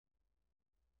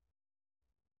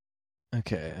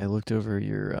Okay, I looked over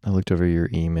your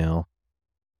email,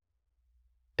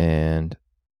 and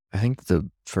I think the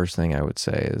first thing I would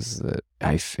say is that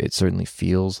it certainly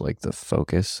feels like the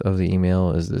focus of the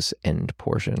email is this end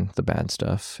portion, the bad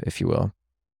stuff, if you will.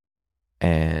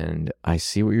 And I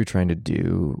see what you're trying to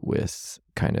do with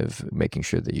kind of making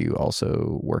sure that you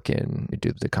also work in,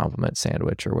 do the compliment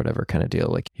sandwich or whatever kind of deal.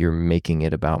 Like you're making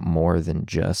it about more than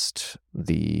just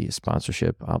the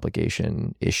sponsorship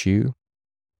obligation issue.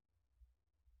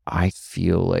 I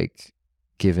feel like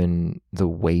given the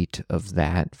weight of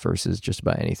that versus just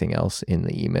about anything else in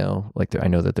the email, like I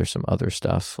know that there's some other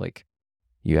stuff, like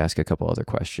you ask a couple other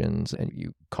questions and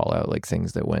you call out like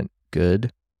things that went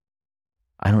good.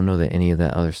 I don't know that any of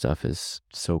that other stuff is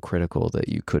so critical that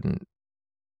you couldn't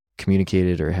communicate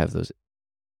it or have those,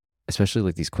 especially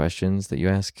like these questions that you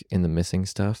ask in the missing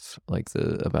stuff, like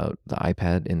the about the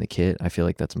iPad in the kit. I feel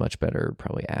like that's much better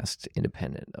probably asked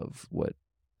independent of what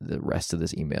the rest of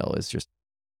this email is. Just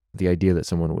the idea that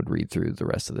someone would read through the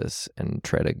rest of this and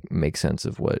try to make sense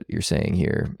of what you're saying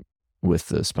here with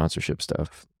the sponsorship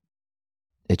stuff,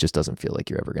 it just doesn't feel like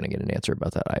you're ever going to get an answer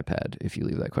about that iPad if you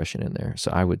leave that question in there.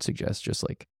 So I would suggest just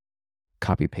like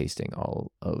copy pasting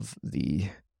all of the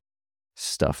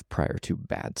stuff prior to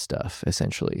bad stuff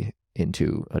essentially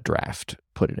into a draft,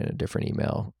 put it in a different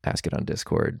email, ask it on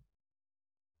Discord.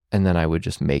 And then I would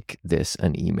just make this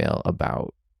an email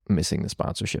about missing the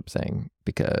sponsorship thing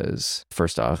because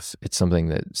first off, it's something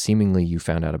that seemingly you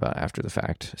found out about after the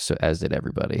fact. So as did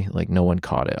everybody, like no one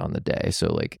caught it on the day.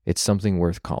 So like it's something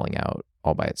worth calling out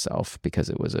all by itself because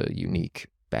it was a unique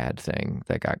bad thing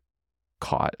that got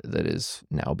caught that is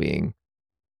now being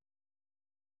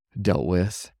dealt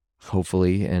with,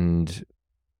 hopefully. And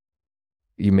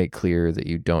you make clear that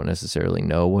you don't necessarily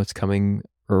know what's coming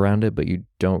around it, but you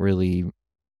don't really,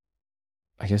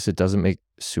 I guess it doesn't make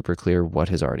super clear what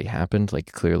has already happened.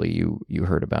 Like clearly you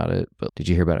heard about it, but did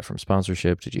you hear about it from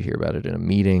sponsorship? Did you hear about it in a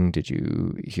meeting? Did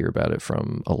you hear about it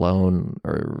from Alone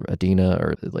or Adina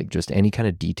or like just any kind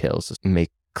of details to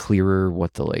make clearer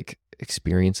what the like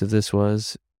experience of this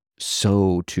was,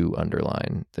 so to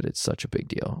underline that it's such a big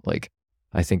deal. Like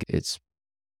I think it's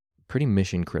pretty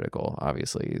mission critical,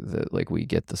 obviously, that like we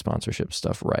get the sponsorship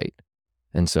stuff right.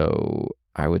 And so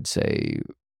I would say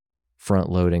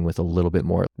front loading with a little bit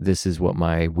more. This is what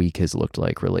my week has looked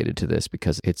like related to this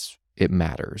because it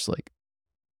matters. Like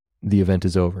the event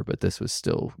is over, but this was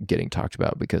still getting talked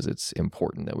about because it's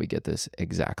important that we get this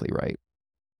exactly right.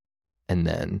 And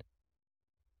then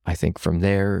I think from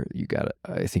there,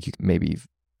 I think you maybe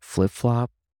flip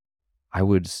flop. I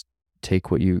would take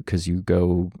because you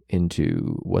go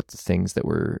into what the things that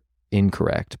were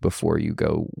incorrect before you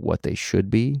go what they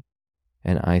should be.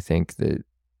 And I think that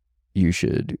you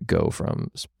should go from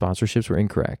sponsorships were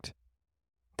incorrect.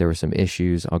 There were some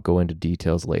issues. I'll go into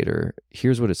details later.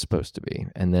 Here's what it's supposed to be.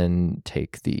 And then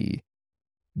take the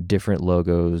different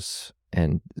logos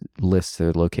and list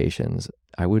their locations.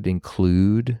 I would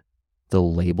include the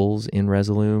labels in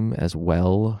Resolume as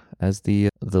well as the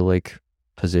like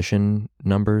position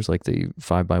numbers, like the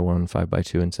 5x1,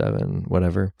 5x2, and 7,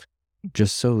 whatever,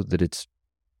 just so that it's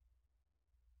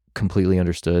completely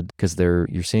understood because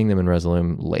you're seeing them in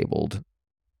Resolume labeled.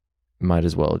 Might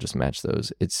as well just match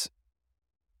those.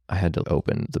 I had to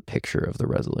open the picture of the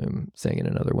Resolume thing in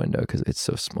another window because it's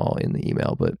so small in the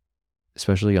email, but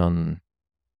especially on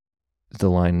the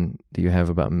line that you have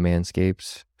about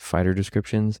Manscaped's fighter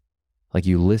descriptions, like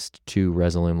you list 2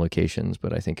 Resolume locations,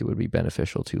 but I think it would be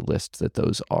beneficial to list that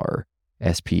those are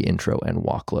SP intro and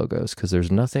walk logos because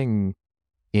there's nothing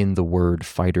in the word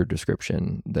fighter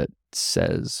description that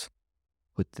says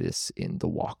put this in the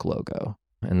walk logo.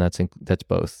 And that's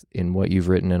both in what you've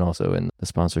written and also in the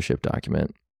sponsorship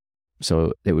document.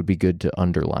 So it would be good to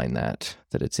underline that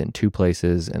it's in 2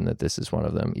 places and that this is one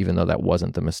of them, even though that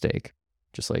wasn't the mistake.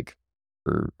 Just like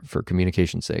for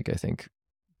communication's sake, I think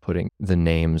putting the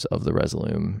names of the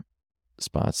Resolume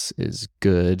spots is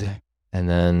good. And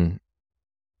then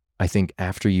I think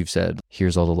after you've said,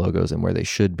 here's all the logos and where they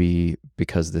should be,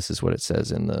 because this is what it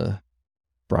says in the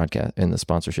broadcast, in the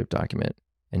sponsorship document,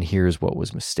 and here's what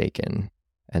was mistaken.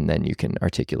 And then you can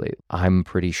articulate, I'm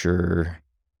pretty sure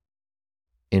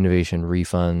Innovation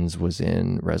Refunds was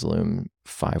in Resolume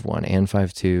 5.1 and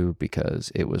 5.2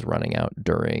 because it was running out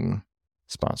during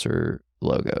sponsor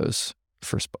logos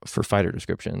for fighter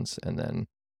descriptions. And then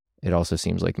it also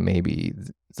seems like maybe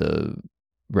the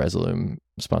Resolume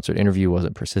sponsored interview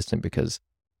wasn't persistent because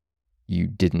you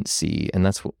didn't see, and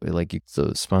that's what, like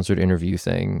the sponsored interview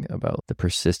thing about the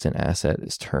persistent asset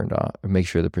is turned off, or make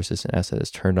sure the persistent asset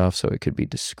is turned off so it could be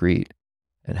discrete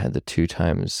and had the 2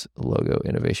 times logo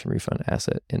Innovation Refund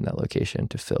asset in that location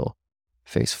to fill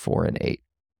phase 4 and 8.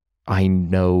 I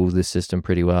know the system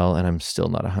pretty well, and I'm still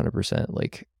not 100%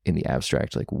 like in the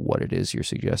abstract, like what it is you're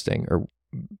suggesting. Or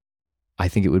I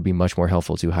think it would be much more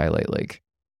helpful to highlight like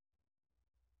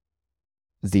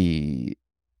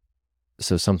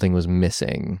so something was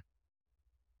missing.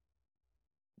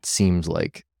 It seems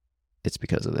like it's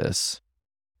because of this.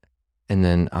 And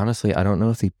then honestly, I don't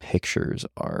know if the pictures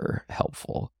are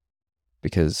helpful,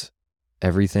 because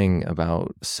everything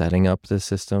about setting up the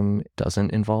system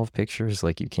doesn't involve pictures.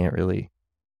 Like you can't really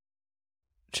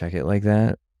check it like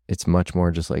that. It's much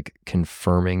more just like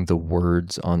confirming the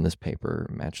words on this paper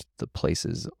match the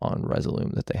places on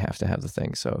Resolume that they have to have the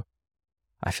thing. So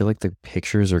I feel like the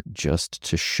pictures are just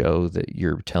to show that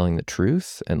you're telling the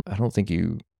truth. And I don't think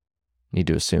you need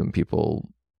to assume people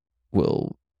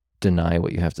will deny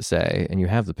what you have to say. And you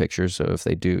have the pictures, so if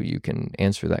they do, you can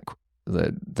answer that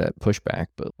pushback.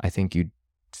 But I think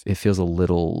it feels a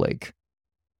little like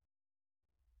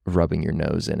rubbing your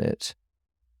nose in it,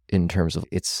 in terms of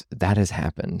that has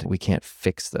happened. We can't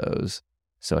fix those.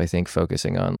 So I think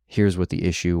focusing on here's what the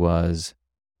issue was.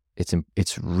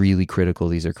 It's really critical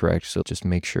these are correct. So just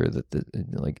make sure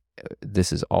that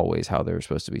this is always how they're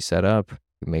supposed to be set up.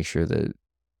 Make sure that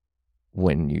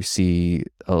when you see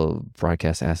a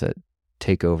broadcast asset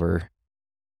take over,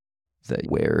 that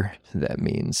where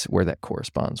that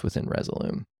corresponds within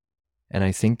Resolume. And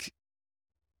I think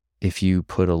if you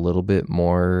put a little bit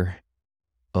more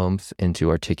oomph into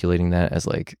articulating that as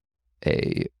like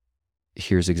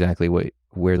here's exactly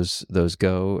where those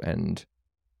go and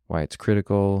why it's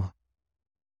critical.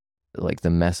 Like the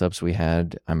mess ups we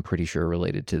had, I'm pretty sure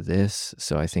related to this.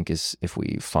 So I think if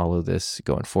we follow this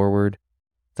going forward,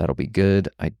 that'll be good.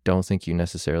 I don't think you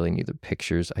necessarily need the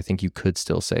pictures. I think you could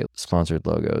still say sponsored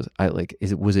logos.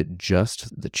 Was it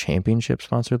just the championship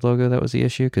sponsored logo that was the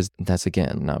issue? Because that's,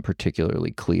 again, not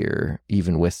particularly clear,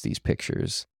 even with these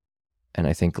pictures. And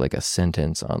I think like a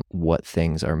sentence on what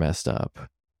things are messed up,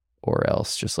 or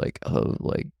else just like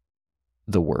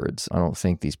the words. I don't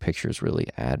think these pictures really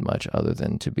add much other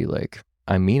than to be like,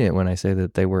 I mean it when I say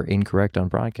that they were incorrect on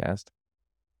broadcast.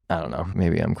 I don't know.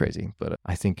 Maybe I'm crazy, but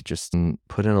I think just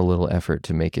put in a little effort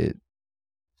to make it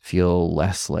feel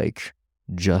less like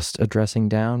just a dressing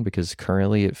down, because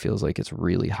currently it feels like it's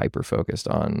really hyper focused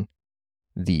on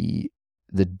the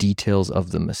details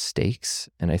of the mistakes.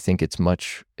 And I think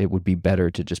it would be better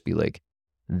to just be like,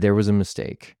 there was a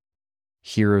mistake.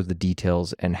 Here are the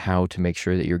details and how to make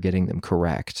sure that you're getting them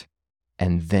correct.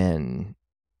 And then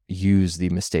use the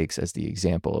mistakes as the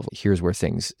example of here's where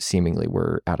things seemingly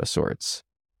were out of sorts.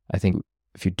 I think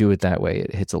if you do it that way,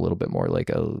 it hits a little bit more like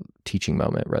a teaching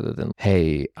moment rather than,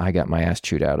 hey, I got my ass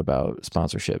chewed out about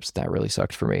sponsorships. That really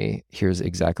sucked for me. Here's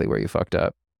exactly where you fucked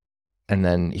up. And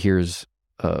then here's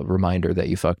a reminder that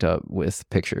you fucked up with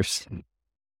pictures.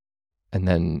 And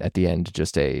then at the end,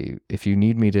 just if you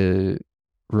need me to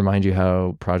remind you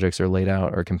how projects are laid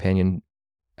out or companion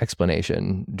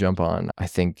explanation, jump on. I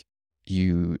think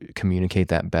you communicate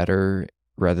that better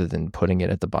rather than putting it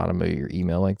at the bottom of your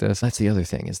email like this. That's the other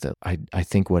thing, is that I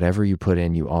think whatever you put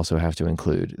in, you also have to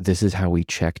include, this is how we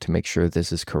check to make sure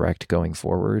this is correct going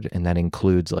forward. And that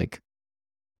includes like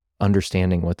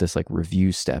understanding what this like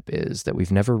review step is that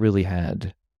we've never really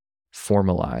had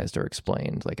formalized or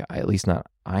explained. Like at least not,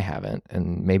 I haven't,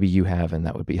 and maybe you have, and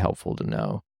that would be helpful to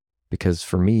know. Because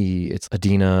for me, it's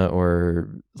Adina or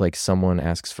like someone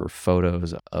asks for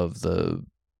photos of the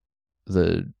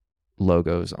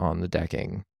logos on the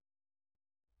decking.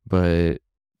 But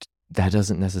that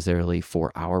doesn't necessarily,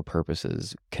 for our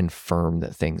purposes, confirm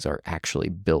that things are actually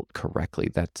built correctly.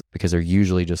 That's because they're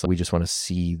usually just, we just want to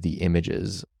see the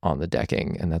images on the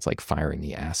decking, and that's like firing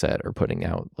the asset or putting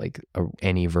out like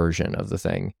any version of the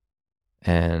thing.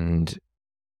 And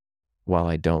while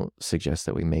I don't suggest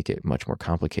that we make it much more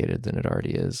complicated than it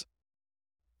already is,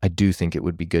 I do think it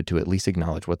would be good to at least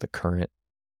acknowledge what the current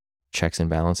checks and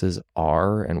balances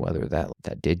are and whether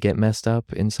that did get messed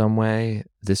up in some way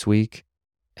this week.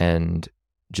 And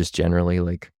just generally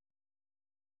like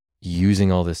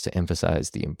using all this to emphasize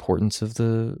the importance of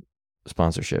the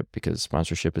sponsorship, because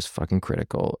sponsorship is fucking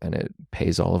critical and it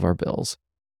pays all of our bills.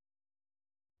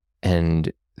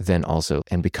 And then also,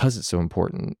 and because it's so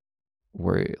important,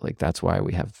 we're like, that's why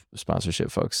we have sponsorship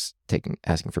folks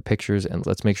asking for pictures. And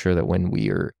let's make sure that when we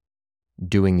are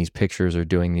doing these pictures or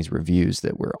doing these reviews,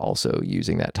 that we're also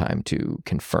using that time to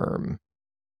confirm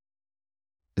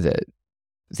that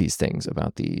these things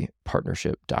about the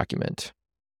partnership document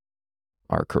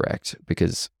are correct,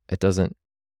 because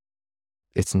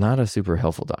it's not a super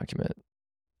helpful document.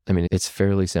 I mean, it's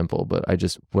fairly simple, but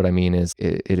what I mean is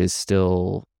there's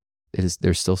still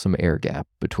some air gap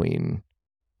between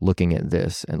looking at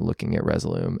this and looking at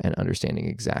Resolume and understanding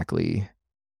exactly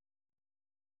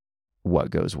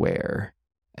what goes where.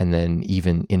 And then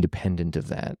even independent of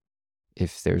that,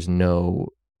 if there's no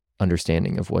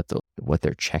understanding of what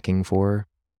they're checking for,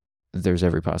 there's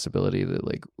every possibility that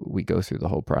like we go through the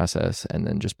whole process and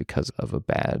then just because of a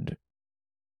bad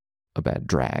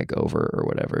drag over or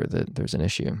whatever, that there's an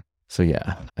issue. So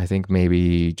yeah, I think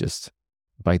maybe just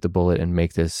bite the bullet and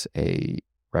make this a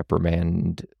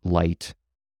reprimand light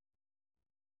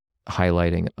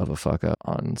highlighting of a fuck up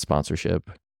on sponsorship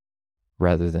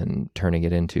rather than turning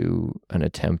it into an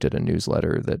attempt at a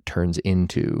newsletter that turns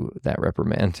into that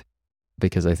reprimand.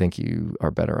 Because I think you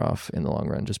are better off in the long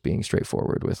run just being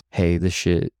straightforward with, hey, this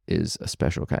shit is a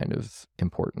special kind of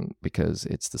important because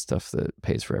it's the stuff that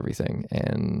pays for everything.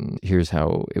 And here's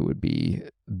how it would be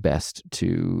best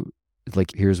to,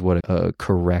 like, here's what a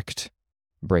correct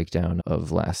breakdown of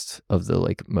the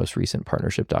like most recent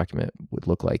partnership document would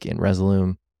look like in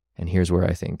Resolume. And here's where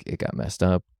I think it got messed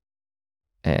up.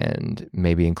 And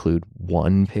maybe include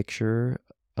one picture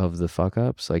of the fuck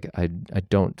ups. Like, I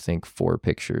don't think 4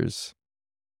 pictures.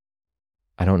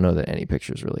 I don't know that any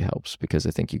pictures really helps because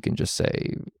I think you can just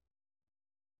say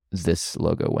this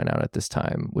logo went out at this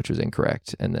time, which was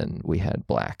incorrect. And then we had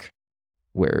black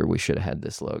where we should have had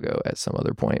this logo at some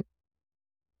other point.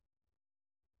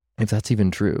 If that's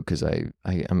even true, because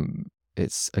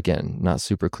it's again, not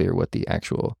super clear what the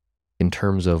actual, in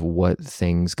terms of what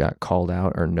things got called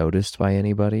out or noticed by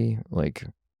anybody, like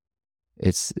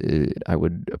I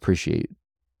would appreciate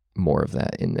more of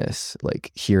that in this,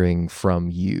 like hearing from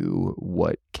you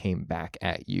what came back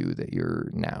at you that you're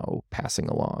now passing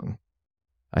along.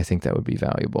 I think that would be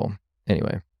valuable.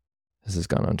 Anyway, this has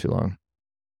gone on too long.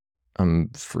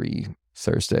 I'm free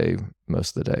Thursday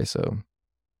most of the day, so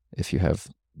if you have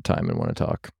time and want to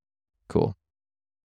talk, cool.